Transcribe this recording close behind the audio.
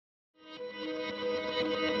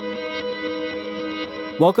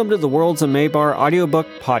Welcome to the Worlds of Maybar audiobook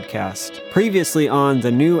podcast. Previously on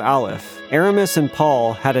The New Aleph, Aramis and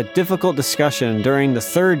Paul had a difficult discussion during the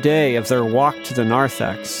third day of their walk to the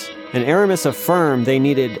narthex, and Aramis affirmed they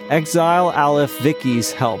needed Exile Aleph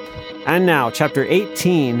Vicky's help. And now, Chapter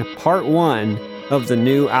 18, Part 1 of The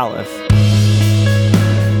New Aleph.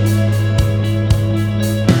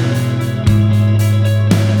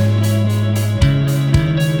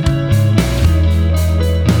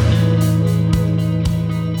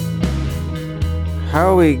 How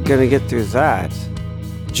are we gonna get through that?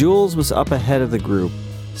 Jules was up ahead of the group,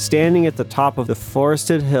 standing at the top of the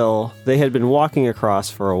forested hill they had been walking across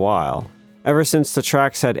for a while, ever since the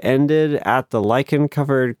tracks had ended at the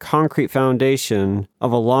lichen-covered concrete foundation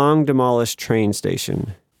of a long-demolished train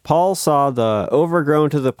station. Paul saw the overgrown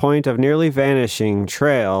to the point of nearly vanishing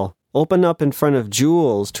trail open up in front of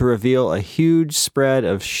Jules to reveal a huge spread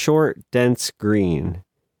of short, dense green.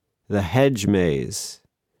 The hedge maze.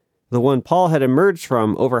 The one Paul had emerged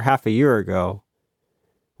from over half a year ago.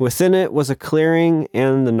 Within it was a clearing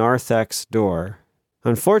and the narthex door.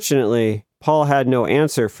 Unfortunately, Paul had no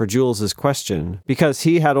answer for Jules's question, because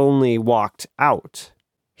he had only walked out.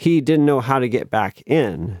 He didn't know how to get back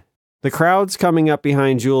in. The crowds coming up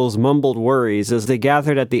behind Jules mumbled worries as they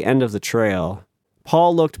gathered at the end of the trail.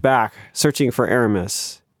 Paul looked back, searching for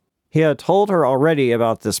Aramis. He had told her already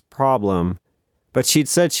about this problem, but she'd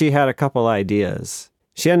said she had a couple ideas.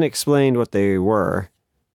 She hadn't explained what they were.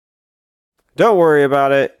 Don't worry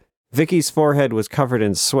about it. Vicky's forehead was covered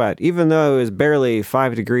in sweat, even though it was barely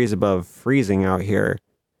 5 degrees above freezing out here.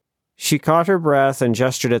 She caught her breath and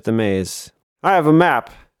gestured at the maze. I have a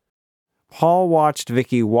map. Paul watched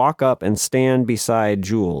Vicky walk up and stand beside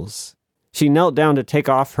Jules. She knelt down to take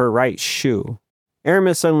off her right shoe.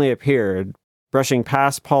 Aramis suddenly appeared, brushing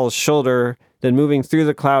past Paul's shoulder, then moving through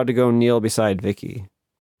the cloud to go kneel beside Vicky.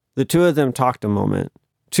 The two of them talked a moment.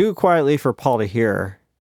 Too quietly for Paul to hear.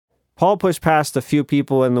 Paul pushed past a few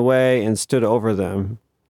people in the way and stood over them.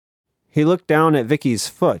 He looked down at Vicky's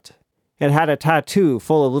foot. It had a tattoo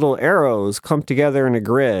full of little arrows clumped together in a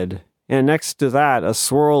grid, and next to that a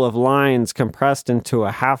swirl of lines compressed into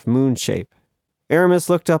a half-moon shape. Aramis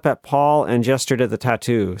looked up at Paul and gestured at the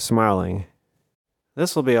tattoo, smiling.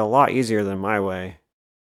 This will be a lot easier than my way.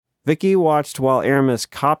 Vicky watched while Aramis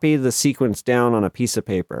copied the sequence down on a piece of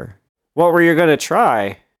paper. What were you going to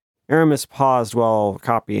try? Aramis paused while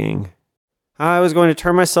copying. I was going to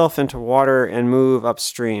turn myself into water and move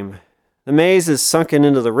upstream. The maze is sunken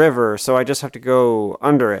into the river, so I just have to go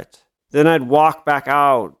under it. Then I'd walk back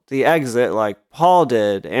out the exit like Paul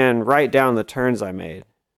did and write down the turns I made.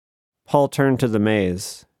 Paul turned to the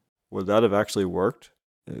maze. Would that have actually worked?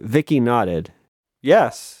 Vicky nodded.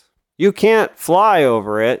 Yes. You can't fly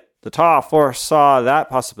over it. The Taw foresaw that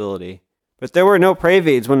possibility. But there were no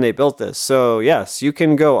Praevids when they built this, so yes, you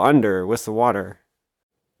can go under with the water.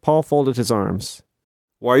 Paul folded his arms.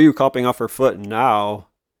 Why are you copying off her foot now?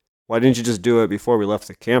 Why didn't you just do it before we left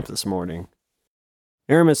the camp this morning?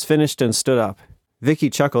 Aramis finished and stood up. Vicky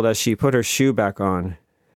chuckled as she put her shoe back on.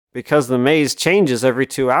 Because the maze changes every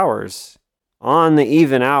 2 hours. On the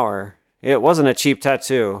even hour. It wasn't a cheap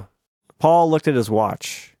tattoo. Paul looked at his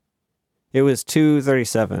watch. It was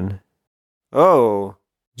 2:37. Oh,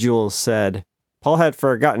 Jules said. Paul had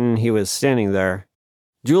forgotten he was standing there.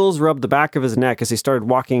 Jules rubbed the back of his neck as he started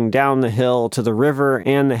walking down the hill to the river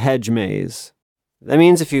and the hedge maze. That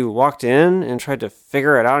means if you walked in and tried to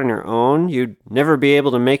figure it out on your own, you'd never be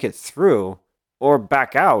able to make it through. Or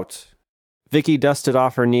back out. Vicky dusted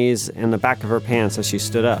off her knees and the back of her pants as she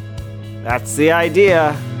stood up. That's the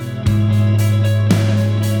idea.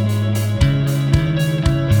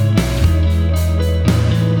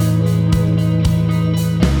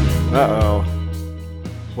 Uh-oh.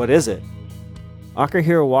 What is it?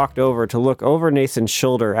 Akahiro walked over to look over Nathan's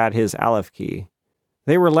shoulder at his Aleph key.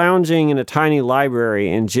 They were lounging in a tiny library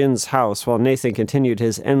in Jin's house while Nathan continued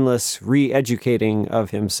his endless re-educating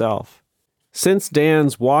of himself. Since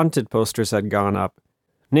Dan's wanted posters had gone up,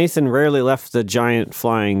 Nathan rarely left the giant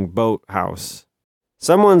flying boat house.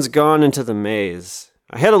 Someone's gone into the maze.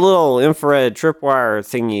 I had a little infrared tripwire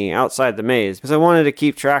thingy outside the maze because I wanted to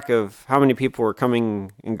keep track of how many people were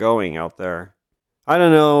coming and going out there. I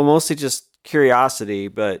don't know, mostly just curiosity,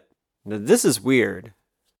 but this is weird.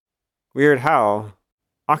 Weird how?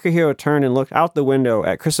 Akahiro turned and looked out the window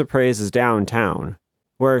at Chrysopras's downtown,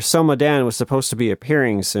 where Somadan was supposed to be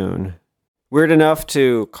appearing soon. Weird enough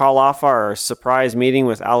to call off our surprise meeting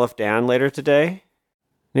with Aleph Dan later today?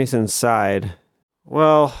 Nathan sighed.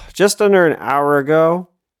 Well, just under an hour ago,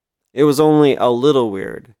 it was only a little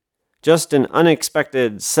weird. Just an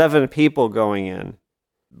unexpected 7 people going in.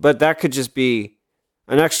 But that could just be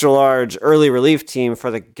An extra large early relief team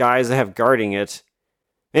for the guys they have guarding it.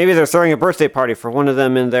 Maybe they're throwing a birthday party for one of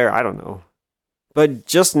them in there, I don't know. But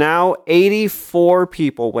just now, 84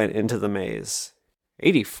 people went into the maze.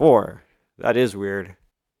 84? That is weird.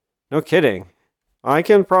 No kidding. I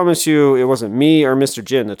can promise you it wasn't me or Mr.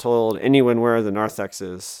 Jin that told anyone where the narthex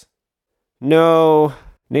is. No.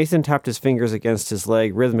 Nathan tapped his fingers against his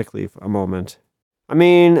leg rhythmically for a moment. I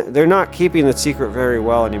mean, they're not keeping the secret very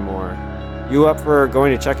well anymore. You up for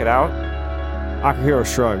going to check it out? Akihiro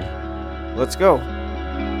shrugged. Let's go.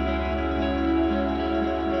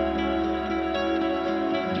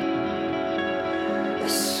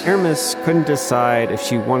 Aramis couldn't decide if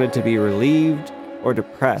she wanted to be relieved or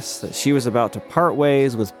depressed that she was about to part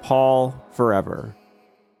ways with Paul forever.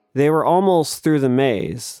 They were almost through the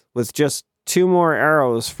maze, with just 2 more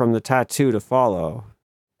arrows from the tattoo to follow.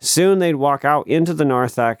 Soon they'd walk out into the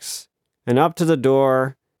narthex and up to the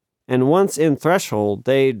door, and once in threshold,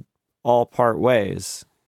 they'd all part ways.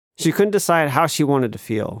 She couldn't decide how she wanted to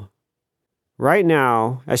feel. Right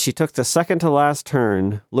now, as she took the second to last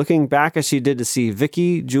turn, looking back as she did to see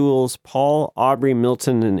Vicky, Jules, Paul, Aubrey,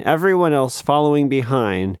 Milton, and everyone else following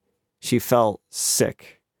behind, she felt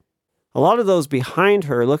sick. A lot of those behind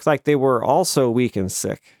her looked like they were also weak and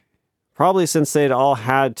sick. Probably since they'd all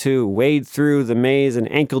had to wade through the maze in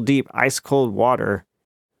ankle-deep ice-cold water.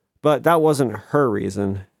 But that wasn't her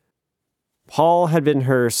reason. Paul had been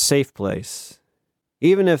her safe place.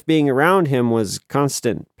 Even if being around him was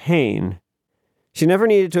constant pain, she never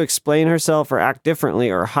needed to explain herself or act differently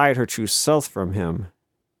or hide her true self from him.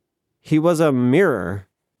 He was a mirror,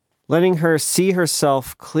 letting her see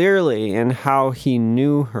herself clearly in how he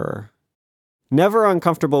knew her. Never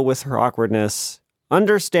uncomfortable with her awkwardness,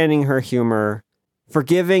 understanding her humor,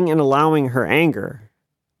 forgiving and allowing her anger.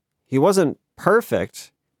 He wasn't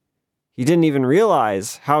perfect. He didn't even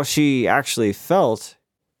realize how she actually felt,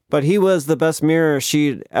 but he was the best mirror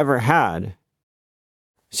she'd ever had.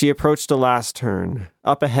 She approached the last turn,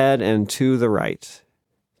 up ahead and to the right.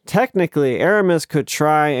 Technically, Aramis could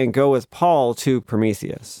try and go with Paul to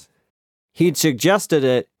Prometheus. He'd suggested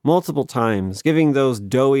it multiple times, giving those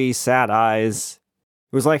doughy, sad eyes.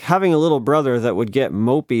 It was like having a little brother that would get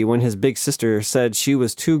mopey when his big sister said she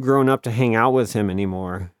was too grown up to hang out with him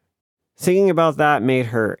anymore. Thinking about that made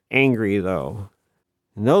her angry, though.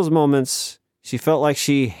 In those moments, she felt like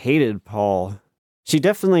she hated Paul. She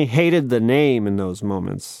definitely hated the name in those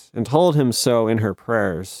moments, and told him so in her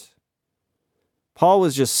prayers. Paul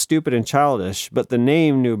was just stupid and childish, but the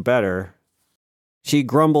name knew better. She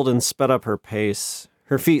grumbled and sped up her pace,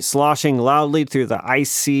 her feet sloshing loudly through the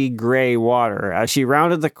icy gray water as she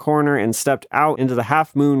rounded the corner and stepped out into the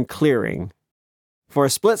half-moon clearing. For a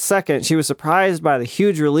split second, she was surprised by the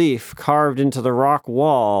huge relief carved into the rock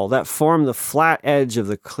wall that formed the flat edge of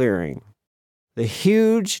the clearing. The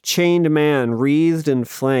huge chained man wreathed in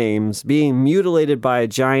flames, being mutilated by a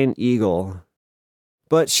giant eagle.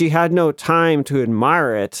 But she had no time to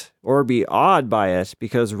admire it or be awed by it,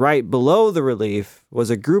 because right below the relief was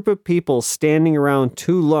a group of people standing around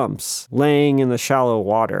 2 lumps laying in the shallow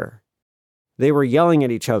water. They were yelling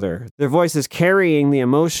at each other, their voices carrying the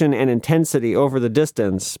emotion and intensity over the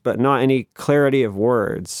distance, but not any clarity of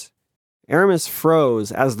words. Aramis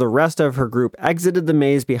froze as the rest of her group exited the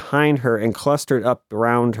maze behind her and clustered up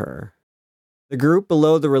around her. The group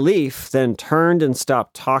below the relief then turned and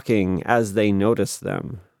stopped talking as they noticed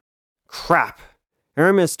them. Crap!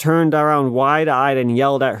 Aramis turned around wide-eyed and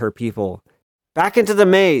yelled at her people. Back into the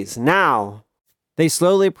maze, now! They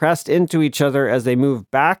slowly pressed into each other as they moved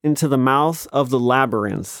back into the mouth of the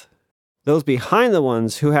labyrinth. Those behind the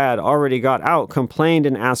ones who had already got out complained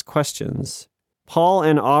and asked questions. Paul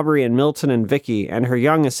and Aubrey and Milton and Vicky and her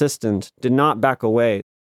young assistant did not back away.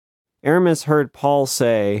 Aramis heard Paul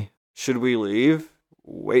say, "Should we leave?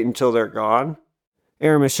 Wait until they're gone?"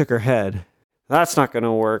 Aramis shook her head. "That's not going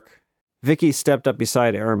to work." Vicky stepped up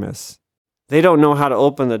beside Aramis. "They don't know how to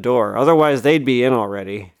open the door, otherwise they'd be in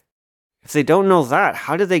already." "If they don't know that,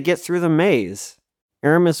 how did they get through the maze?"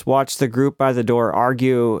 Aramis watched the group by the door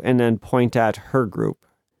argue and then point at her group.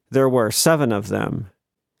 There were 7 of them.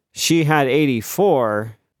 She had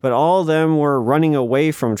 84, but all of them were running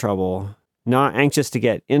away from trouble, not anxious to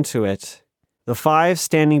get into it. The 5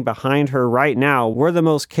 standing behind her right now were the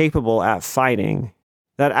most capable at fighting.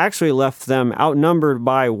 That actually left them outnumbered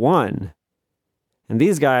by 1. And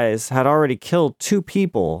these guys had already killed 2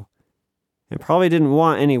 people and probably didn't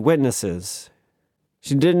want any witnesses.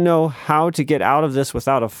 She didn't know how to get out of this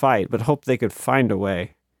without a fight, but hoped they could find a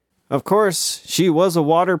way. Of course, she was a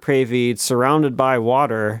water praevied surrounded by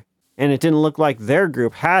water, and it didn't look like their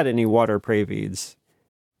group had any water praevieds.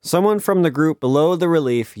 Someone from the group below the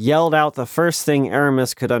relief yelled out the first thing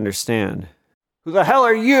Aramis could understand. "Who the hell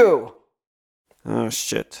are you?" "Oh,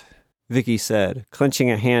 shit," Vicky said, clenching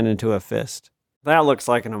a hand into a fist. "That looks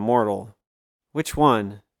like an immortal." "Which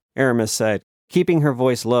one?" Aramis said, keeping her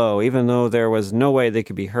voice low, even though there was no way they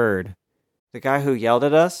could be heard. "The guy who yelled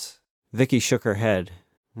at us?" Vicky shook her head.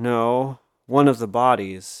 "No, one of the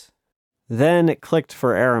bodies." Then it clicked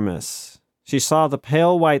for Aramis. She saw the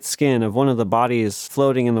pale white skin of one of the bodies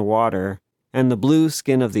floating in the water, and the blue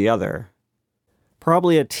skin of the other.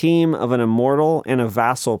 Probably a team of an immortal and a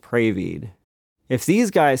vassal Praevied. If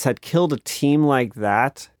these guys had killed a team like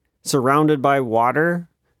that, surrounded by water,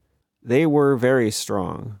 they were very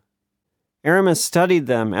strong. Aramis studied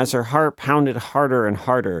them as her heart pounded harder and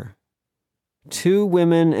harder. 2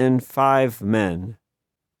 women and 5 men.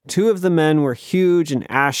 2 of the men were huge and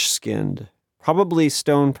ash-skinned, probably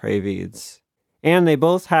stone Praevieds, and they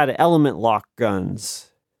both had element lock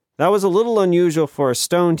guns. That was a little unusual for a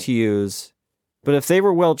stone to use, but if they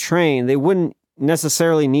were well trained, they wouldn't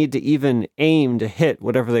necessarily need to even aim to hit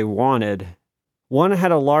whatever they wanted. One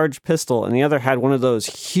had a large pistol and the other had one of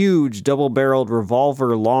those huge double-barreled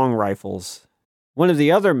revolver long rifles. One of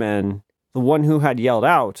the other men, the one who had yelled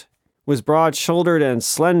out, was broad-shouldered and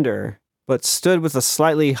slender, but stood with a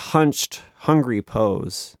slightly hunched, hungry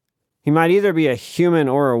pose. He might either be a human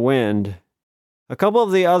or a wind. A couple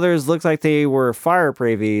of the others looked like they were fire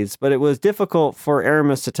Praevieds, but it was difficult for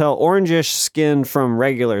Aramis to tell orangish skin from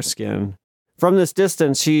regular skin. From this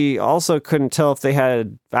distance, she also couldn't tell if they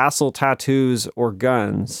had vassal tattoos or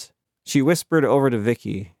guns. She whispered over to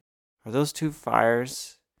Vicky, "Are those 2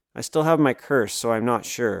 fires? I still have my curse, so I'm not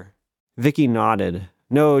sure." Vicky nodded,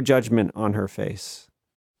 no judgment on her face.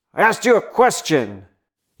 "I asked you a question!"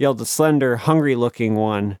 yelled the slender, hungry-looking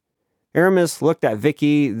one. Aramis looked at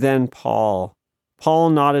Vicky, then Paul.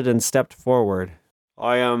 Paul nodded and stepped forward.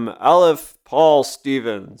 "I am Aleph Paul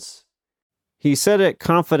Stevens." He said it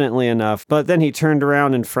confidently enough, but then he turned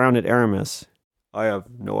around and frowned at Aramis. "I have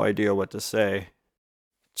no idea what to say."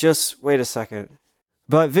 "Just wait a second."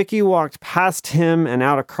 But Vicky walked past him and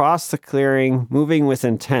out across the clearing, moving with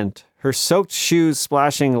intent, her soaked shoes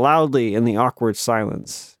splashing loudly in the awkward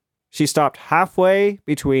silence. She stopped halfway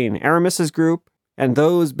between Aramis's group and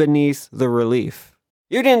those beneath the relief.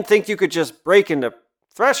 "You didn't think you could just break into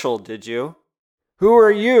Threshold, did you?" "Who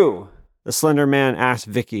are you?" the slender man asked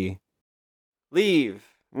Vicky.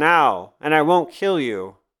 "Leave, now, and I won't kill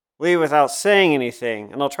you. Leave without saying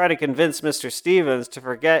anything, and I'll try to convince Mr. Stevens to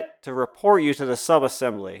forget to report you to the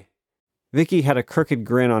sub-assembly." Vicky had a crooked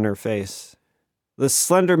grin on her face. The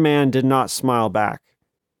slender man did not smile back.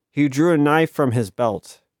 He drew a knife from his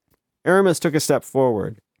belt. Aramis took a step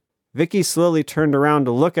forward. Vicky slowly turned around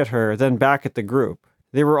to look at her, then back at the group.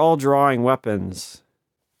 They were all drawing weapons.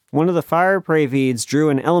 One of the fire Praevieds drew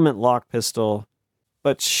an element lock pistol,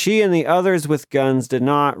 but she and the others with guns did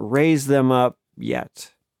not raise them up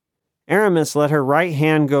yet. Aramis let her right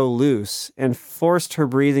hand go loose and forced her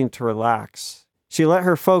breathing to relax. She let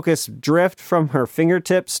her focus drift from her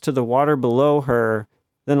fingertips to the water below her,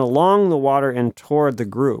 then along the water and toward the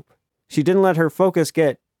group. She didn't let her focus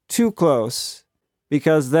get too close,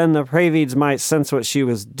 because then the Praevieds might sense what she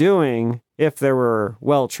was doing if they were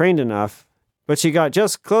well trained enough. But she got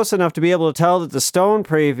just close enough to be able to tell that the stone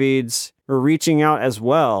Praevieds were reaching out as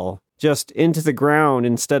well, just into the ground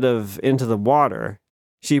instead of into the water.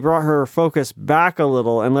 She brought her focus back a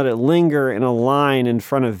little and let it linger in a line in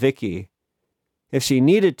front of Vicky. If she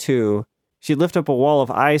needed to, she'd lift up a wall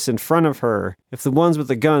of ice in front of her if the ones with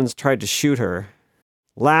the guns tried to shoot her.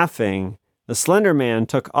 Laughing, the slender man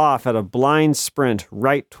took off at a blind sprint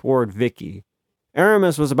right toward Vicky.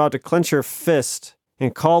 Aramis was about to clench her fist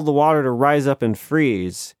and called the water to rise up and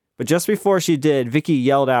freeze, but just before she did, Vicky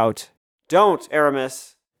yelled out, "Don't,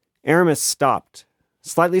 Aramis!" Aramis stopped,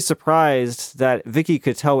 slightly surprised that Vicky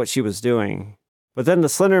could tell what she was doing. But then the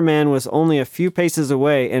slender man was only a few paces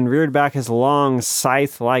away and reared back his long,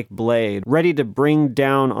 scythe-like blade, ready to bring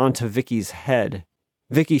down onto Vicky's head.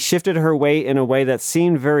 Vicky shifted her weight in a way that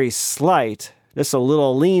seemed very slight, just a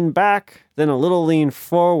little lean back, then a little lean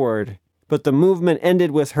forward, but the movement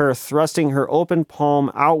ended with her thrusting her open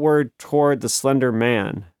palm outward toward the slender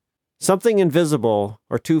man. Something invisible,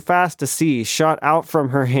 or too fast to see, shot out from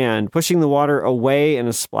her hand, pushing the water away in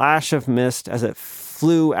a splash of mist as it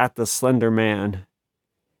flew at the slender man.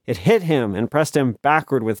 It hit him and pressed him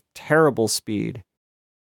backward with terrible speed.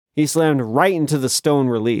 He slammed right into the stone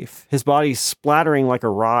relief, his body splattering like a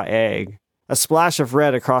raw egg, a splash of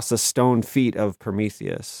red across the stone feet of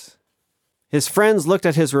Prometheus. His friends looked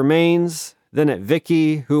at his remains, then at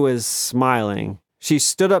Vicky, who was smiling. She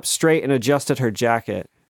stood up straight and adjusted her jacket.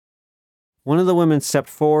 One of the women stepped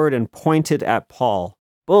forward and pointed at Paul.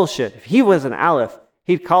 Bullshit. If he was an Aleph,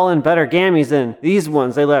 he'd call in better gammies than these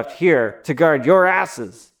ones they left here to guard your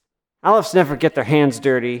asses. Alephs never get their hands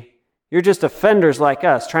dirty. You're just offenders like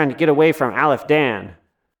us trying to get away from Aleph Dan.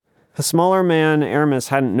 A smaller man Aramis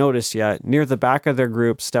hadn't noticed yet, near the back of their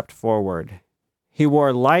group, stepped forward. He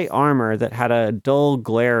wore light armor that had a dull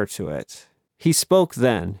glare to it. He spoke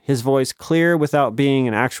then, his voice clear without being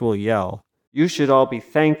an actual yell. You should all be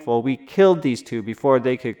thankful we killed these two before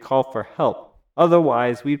they could call for help.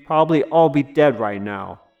 Otherwise, we'd probably all be dead right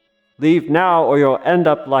now. Leave now or you'll end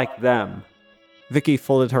up like them. Vicky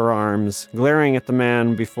folded her arms, glaring at the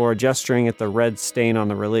man before gesturing at the red stain on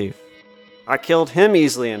the relief. I killed him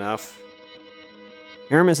easily enough.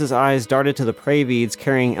 Aramis's eyes darted to the Praevids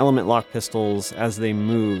carrying element lock pistols as they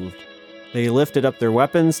moved. They lifted up their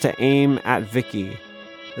weapons to aim at Vicky.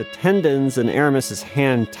 The tendons in Aramis's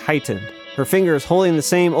hand tightened, her fingers holding the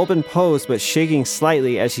same open pose but shaking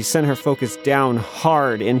slightly as she sent her focus down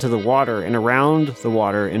hard into the water and around the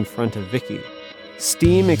water in front of Vicky.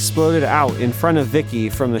 Steam exploded out in front of Vicky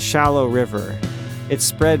from the shallow river. It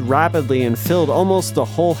spread rapidly and filled almost the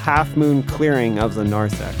whole half-moon clearing of the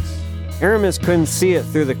narthex. Aramis couldn't see it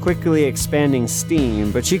through the quickly expanding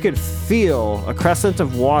steam, but she could feel a crescent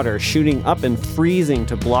of water shooting up and freezing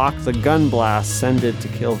to block the gun blast sended to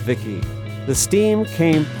kill Vicky. The steam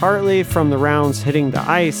came partly from the rounds hitting the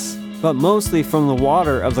ice, but mostly from the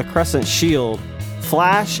water of the crescent shield,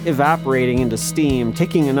 flash evaporating into steam,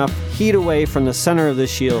 taking enough heat away from the center of the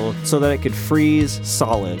shield so that it could freeze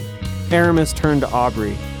solid. Aramis turned to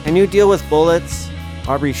Aubrey. Can you deal with bullets?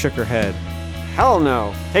 Aubrey shook her head. Hell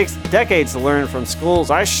no. Takes decades to learn from schools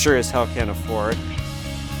I sure as hell can't afford.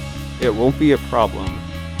 It won't be a problem.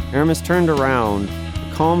 Aramis turned around.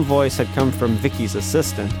 The calm voice had come from Vicky's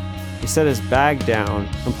assistant. He set his bag down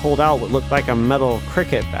and pulled out what looked like a metal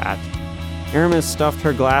cricket bat. Aramis stuffed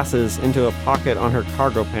her glasses into a pocket on her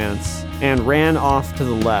cargo pants and ran off to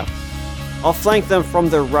the left. I'll flank them from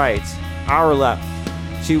their right, our left.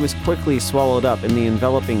 She was quickly swallowed up in the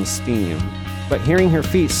enveloping steam, but hearing her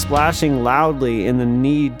feet splashing loudly in the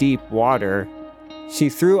knee-deep water, she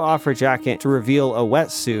threw off her jacket to reveal a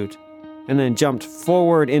wetsuit and then jumped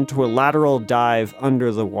forward into a lateral dive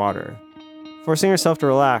under the water. Forcing herself to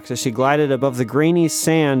relax as she glided above the grainy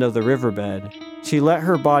sand of the riverbed, she let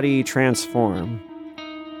her body transform.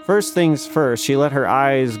 First things first, she let her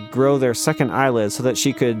eyes grow their second eyelid so that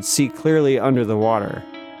she could see clearly under the water.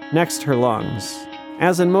 Next, her lungs.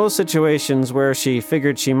 As in most situations where she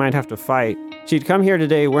figured she might have to fight, she'd come here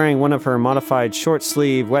today wearing one of her modified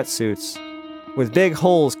short-sleeve wetsuits, with big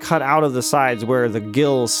holes cut out of the sides where the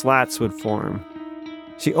gill slats would form.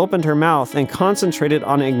 She opened her mouth and concentrated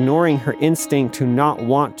on ignoring her instinct to not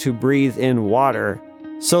want to breathe in water,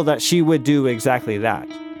 so that she would do exactly that.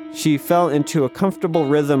 She fell into a comfortable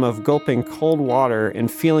rhythm of gulping cold water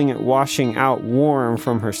and feeling it washing out warm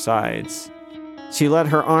from her sides. She let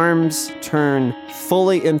her arms turn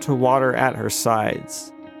fully into water at her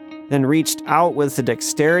sides, then reached out with the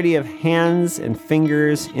dexterity of hands and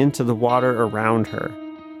fingers into the water around her.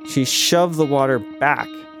 She shoved the water back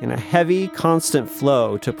in a heavy, constant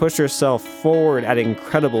flow to push herself forward at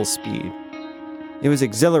incredible speed. It was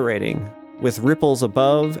exhilarating, with ripples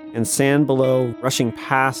above and sand below rushing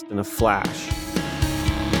past in a flash.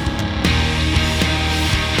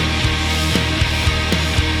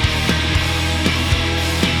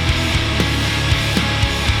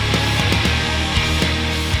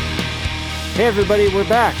 Hey everybody, we're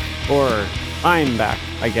back. Or, I'm back,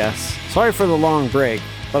 I guess. Sorry for the long break,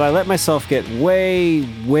 but I let myself get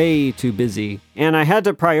way too busy, and I had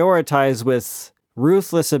to prioritize with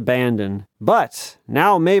ruthless abandon. But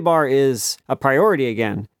now Maybar is a priority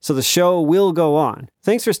again, so the show will go on.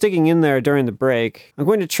 Thanks for sticking in there during the break. I'm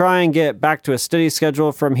going to try and get back to a steady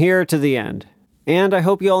schedule from here to the end. And I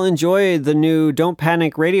hope you all enjoyed the new Don't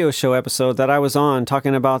Panic radio show episode that I was on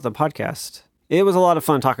talking about the podcast. It was a lot of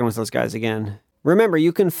fun talking with those guys again. Remember,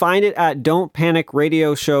 you can find it at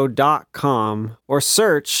don'tpanicradioshow.com or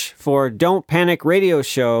search for Don't Panic Radio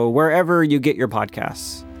Show wherever you get your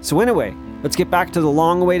podcasts. So anyway, let's get back to the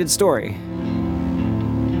long-awaited story.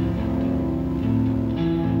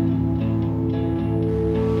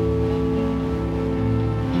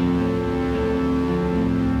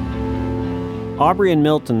 Aubrey and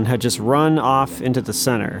Milton had just run off into the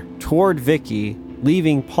center, toward Vicky,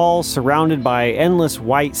 leaving Paul surrounded by endless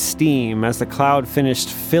white steam as the cloud finished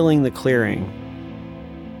filling the clearing.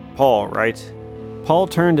 Paul, right? Paul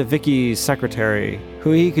turned to Vicky's secretary,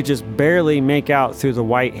 who he could just barely make out through the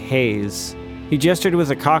white haze. He gestured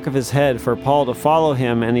with a cock of his head for Paul to follow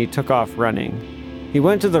him, and he took off running. He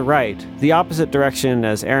went to the right, the opposite direction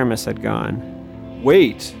as Aramis had gone.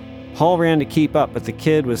 "Wait!" Paul ran to keep up, but the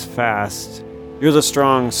kid was fast. "You're the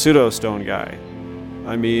strong pseudo-stone guy.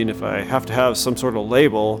 I mean, if I have to have some sort of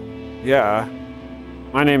label, yeah.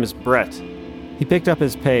 My name is Brett." He picked up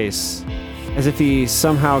his pace, as if he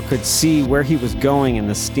somehow could see where he was going in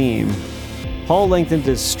the steam. Paul lengthened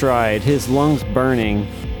his stride, his lungs burning,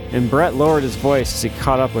 and Brett lowered his voice as he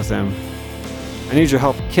caught up with him. "I need your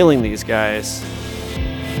help killing these guys."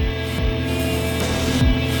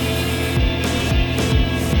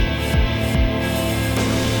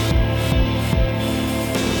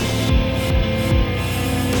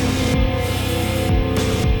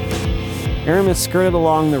 Aramis skirted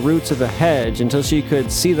along the roots of the hedge until she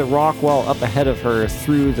could see the rock wall up ahead of her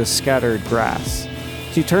through the scattered grass.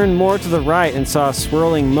 She turned more to the right and saw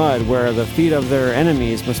swirling mud where the feet of their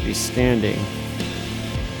enemies must be standing.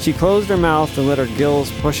 She closed her mouth and let her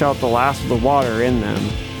gills push out the last of the water in them,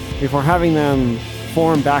 before having them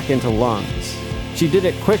form back into lungs. She did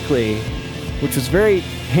it quickly, which was very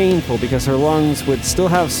painful because her lungs would still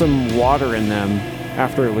have some water in them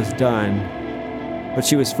after it was done. But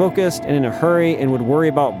she was focused and in a hurry and would worry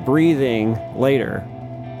about breathing later.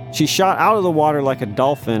 She shot out of the water like a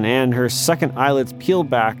dolphin, and her second eyelids peeled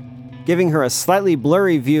back, giving her a slightly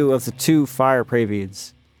blurry view of the two fire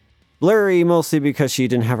praevies. Blurry mostly because she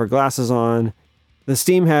didn't have her glasses on. The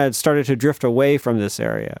steam had started to drift away from this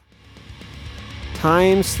area.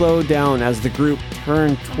 Time slowed down as the group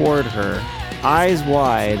turned toward her, eyes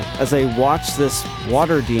wide as they watched this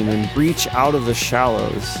water demon breach out of the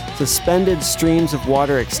shallows. Suspended streams of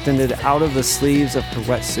water extended out of the sleeves of her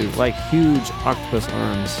wetsuit like huge octopus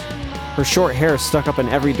arms. Her short hair stuck up in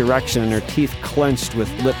every direction and her teeth clenched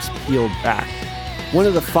with lips peeled back. One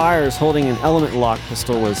of the fires holding an element lock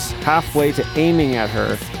pistol was halfway to aiming at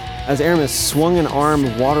her as Aramis swung an arm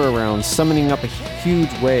of water around, summoning up a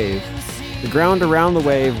huge wave. The ground around the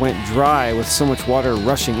wave went dry with so much water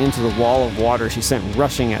rushing into the wall of water she sent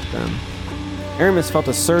rushing at them. Aramis felt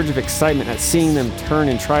a surge of excitement at seeing them turn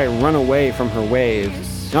and try to run away from her wave,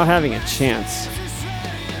 not having a chance.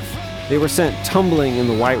 They were sent tumbling in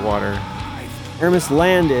the white water. Aramis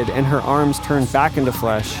landed and her arms turned back into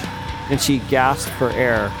flesh, and she gasped for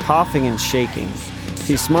air, coughing and shaking.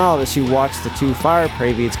 She smiled as she watched the two fire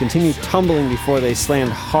praevies continue tumbling before they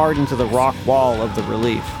slammed hard into the rock wall of the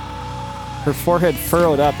relief. Her forehead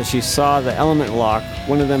furrowed up as she saw the element lock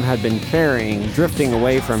one of them had been carrying drifting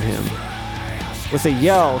away from him. With a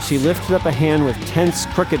yell, she lifted up a hand with tense,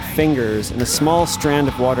 crooked fingers, and a small strand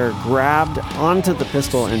of water grabbed onto the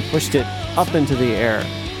pistol and pushed it up into the air.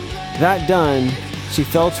 That done, she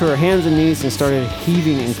fell to her hands and knees and started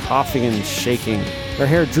heaving and coughing and shaking, her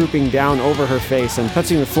hair drooping down over her face, and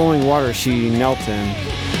touching the flowing water she knelt in.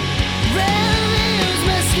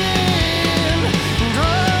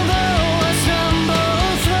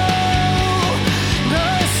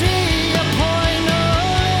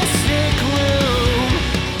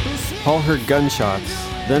 Paul heard gunshots,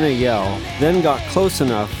 then a yell, then got close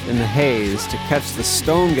enough in the haze to catch the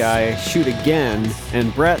stone guy shoot again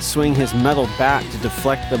and Brett swing his metal bat to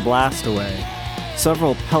deflect the blast away.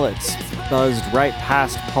 Several pellets buzzed right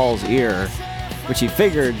past Paul's ear, which he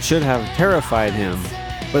figured should have terrified him,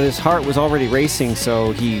 but his heart was already racing,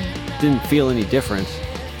 so he didn't feel any different.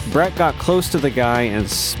 Brett got close to the guy and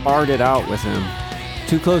sparred it out with him.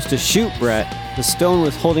 Too close to shoot Brett, the stone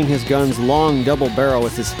was holding his gun's long double barrel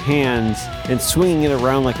with his hands and swinging it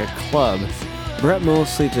around like a club. Brett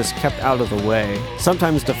mostly just kept out of the way,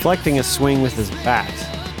 sometimes deflecting a swing with his bat.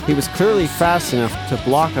 He was clearly fast enough to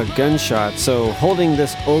block a gunshot, so holding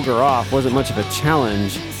this ogre off wasn't much of a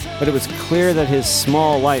challenge, but it was clear that his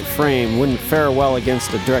small, light frame wouldn't fare well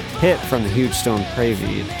against a direct hit from the huge stone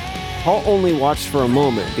praevie. Paul only watched for a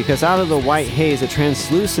moment, because out of the white haze a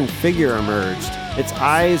translucent figure emerged, its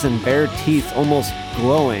eyes and bare teeth almost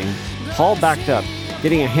glowing. Paul backed up,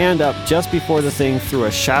 getting a hand up just before the thing threw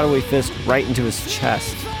a shadowy fist right into his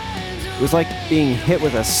chest. It was like being hit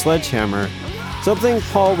with a sledgehammer, something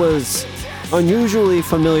Paul was unusually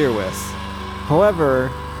familiar with.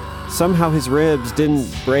 However, somehow his ribs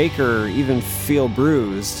didn't break or even feel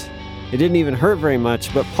bruised. It didn't even hurt very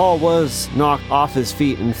much, but Paul was knocked off his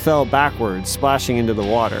feet and fell backwards, splashing into the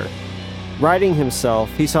water. Righting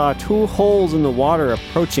himself, he saw two holes in the water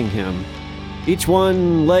approaching him, each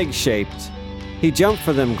one leg-shaped. He jumped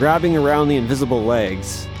for them, grabbing around the invisible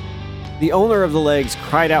legs. The owner of the legs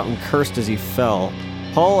cried out and cursed as he fell.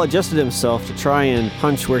 Paul adjusted himself to try and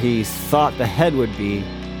punch where he thought the head would be,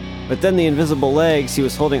 but then the invisible legs he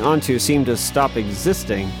was holding onto seemed to stop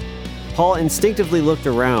existing. Paul instinctively looked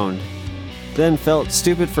around, then felt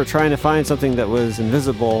stupid for trying to find something that was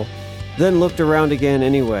invisible, then looked around again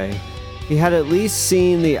anyway. He had at least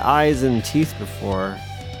seen the eyes and teeth before.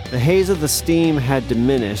 The haze of the steam had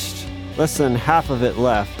diminished, less than half of it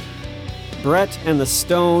left. Brett and the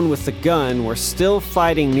stone with the gun were still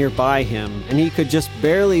fighting nearby him, and he could just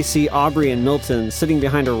barely see Aubrey and Milton sitting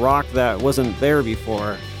behind a rock that wasn't there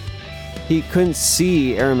before. He couldn't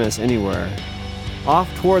see Aramis anywhere.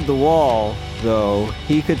 Off toward the wall, though,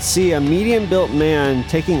 he could see a medium-built man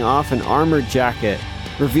taking off an armored jacket,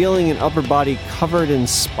 revealing an upper body covered in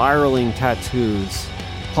spiraling tattoos.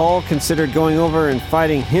 Paul considered going over and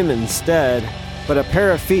fighting him instead, but a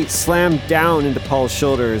pair of feet slammed down into Paul's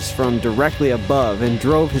shoulders from directly above and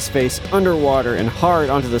drove his face underwater and hard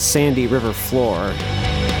onto the sandy river floor.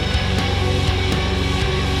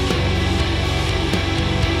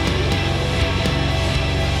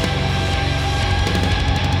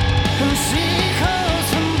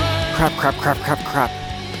 Crap.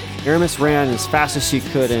 Aramis ran as fast as she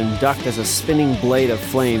could and ducked as a spinning blade of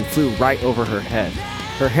flame flew right over her head.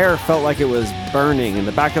 Her hair felt like it was burning, and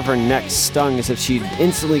the back of her neck stung as if she'd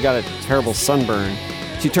instantly got a terrible sunburn.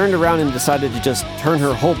 She turned around and decided to just turn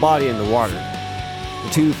her whole body into water. The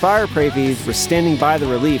two fire Praevies were standing by the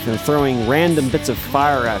relief and throwing random bits of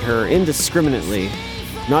fire at her indiscriminately.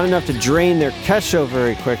 Not enough to drain their kesho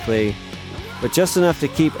very quickly, but just enough to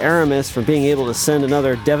keep Aramis from being able to send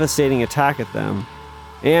another devastating attack at them,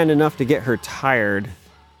 and enough to get her tired.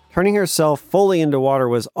 Turning herself fully into water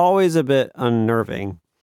was always a bit unnerving.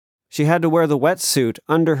 She had to wear the wetsuit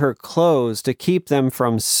under her clothes to keep them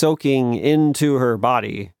from soaking into her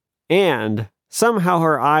body, and somehow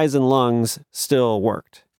her eyes and lungs still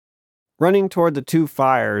worked. Running toward the two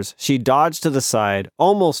fires, she dodged to the side,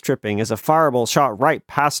 almost tripping as a fireball shot right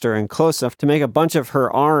past her and close enough to make a bunch of her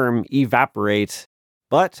arm evaporate.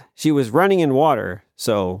 But she was running in water,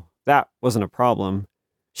 so that wasn't a problem.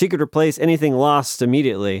 She could replace anything lost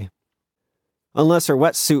immediately. Unless her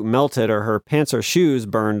wetsuit melted or her pants or shoes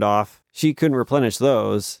burned off, she couldn't replenish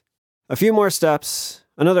those. A few more steps,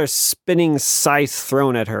 another spinning scythe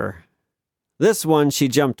thrown at her. This one she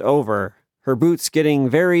jumped over, her boots getting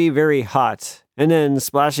very, very hot, and then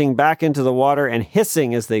splashing back into the water and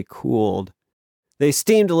hissing as they cooled. They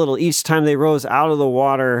steamed a little each time they rose out of the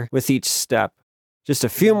water with each step. Just a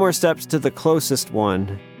few more steps to the closest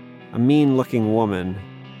one, a mean-looking woman.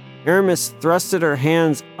 Aramis thrusted her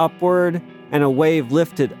hands upward, and a wave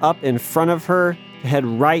lifted up in front of her to head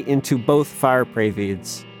right into both fire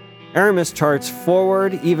Praevies. Aramis charged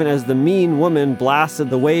forward even as the mean woman blasted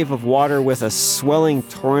the wave of water with a swelling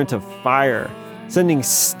torrent of fire, sending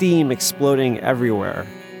steam exploding everywhere.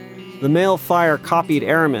 The male fire copied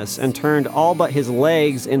Aramis and turned all but his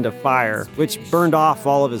legs into fire, which burned off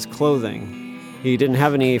all of his clothing. He didn't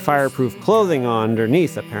have any fireproof clothing on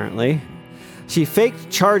underneath, apparently. She faked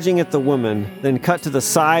charging at the woman, then cut to the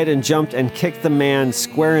side and jumped and kicked the man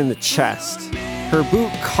square in the chest. Her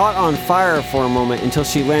boot caught on fire for a moment until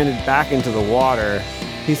she landed back into the water.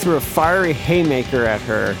 He threw a fiery haymaker at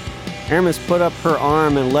her. Aramis put up her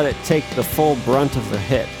arm and let it take the full brunt of the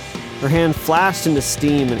hit. Her hand flashed into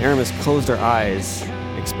steam and Aramis closed her eyes,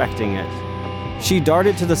 expecting it. She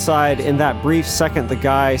darted to the side. In that brief second, the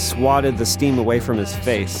guy swatted the steam away from his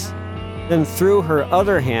face. Then threw her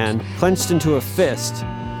other hand, clenched into a fist,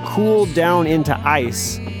 cooled down into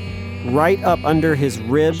ice, right up under his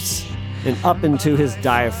ribs and up into his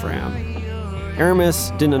diaphragm.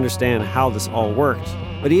 Aramis didn't understand how this all worked,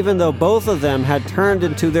 but even though both of them had turned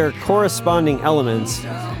into their corresponding elements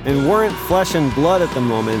and weren't flesh and blood at the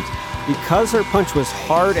moment, because her punch was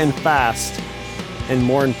hard and fast, and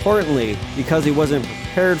more importantly, because he wasn't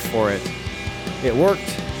prepared for it, it worked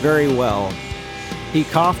very well. He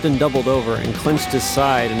coughed and doubled over and clenched his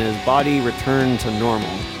side, and his body returned to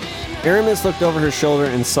normal. Aramis looked over her shoulder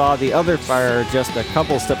and saw the other fire just a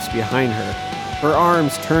couple steps behind her. Her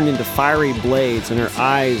arms turned into fiery blades and her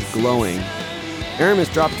eyes glowing. Aramis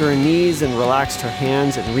dropped to her knees and relaxed her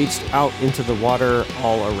hands and reached out into the water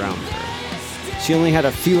all around her. She only had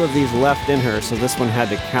a few of these left in her, so this one had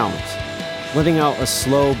to count. Letting out a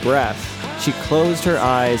slow breath, she closed her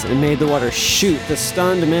eyes and made the water shoot the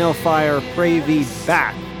stunned male fire Praevie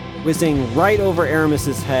back, whizzing right over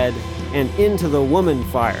Aramis's head and into the woman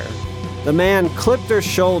fire. The man clipped her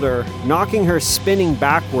shoulder, knocking her spinning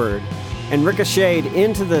backward, and ricocheted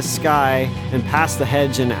into the sky and past the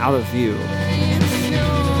hedge and out of view.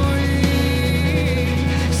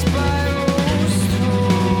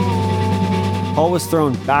 Paul was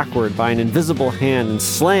thrown backward by an invisible hand and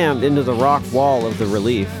slammed into the rock wall of the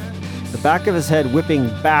relief, the back of his head whipping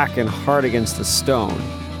back and hard against the stone.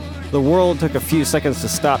 The world took a few seconds to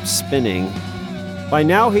stop spinning. By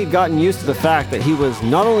now he'd gotten used to the fact that he was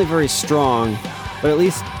not only very strong, but at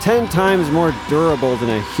least 10 times more durable than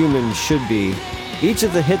a human should be. Each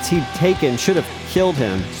of the hits he'd taken should have killed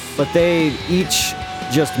him, but they each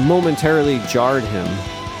just momentarily jarred him.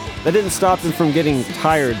 That didn't stop him from getting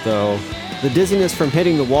tired, though. The dizziness from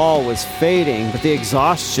hitting the wall was fading, but the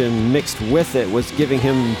exhaustion mixed with it was giving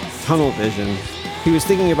him tunnel vision. He was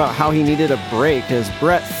thinking about how he needed a break as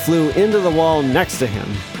Brett flew into the wall next to him.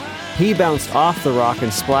 He bounced off the rock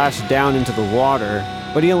and splashed down into the water,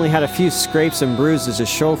 but he only had a few scrapes and bruises to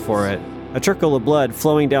show for it, a trickle of blood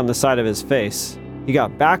flowing down the side of his face. He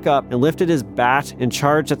got back up and lifted his bat and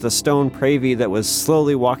charged at the stone Pravy that was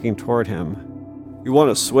slowly walking toward him. "You want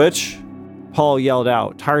to switch?" Paul yelled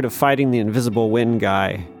out, tired of fighting the invisible wind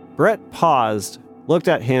guy. Brett paused, looked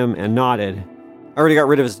at him, and nodded. "I already got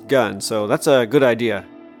rid of his gun, so that's a good idea."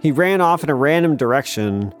 He ran off in a random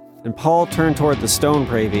direction, and Paul turned toward the stone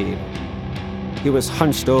Pravy. He was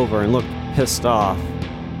hunched over and looked pissed off.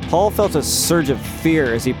 Paul felt a surge of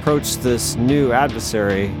fear as he approached this new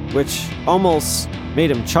adversary, which almost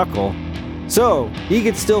made him chuckle. So, he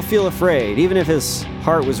could still feel afraid, even if his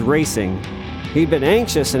heart was racing. He'd been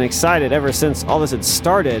anxious and excited ever since all this had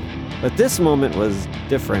started, but this moment was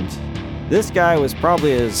different. This guy was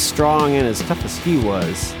probably as strong and as tough as he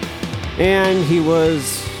was. And he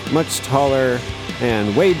was much taller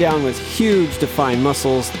and weighed down with huge defined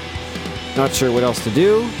muscles. Not sure what else to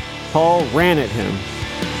do, Paul ran at him.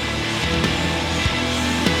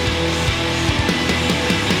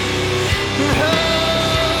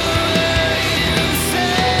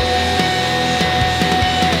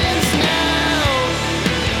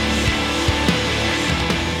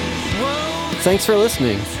 Thanks for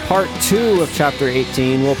listening. Part 2 of Chapter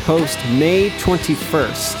 18 will post May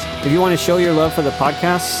 21st. If you want to show your love for the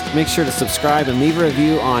podcast, make sure to subscribe and leave a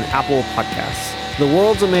review on Apple Podcasts. The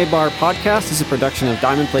Worlds of Maybar podcast is a production of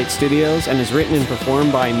Diamond Plate Studios and is written and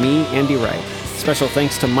performed by me, Andy Wright. Special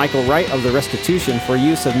thanks to Michael Wright of The Restitution for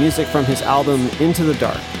use of music from his album Into the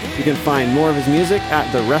Dark. You can find more of his music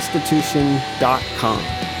at therestitution.com.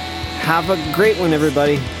 Have a great one,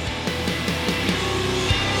 everybody.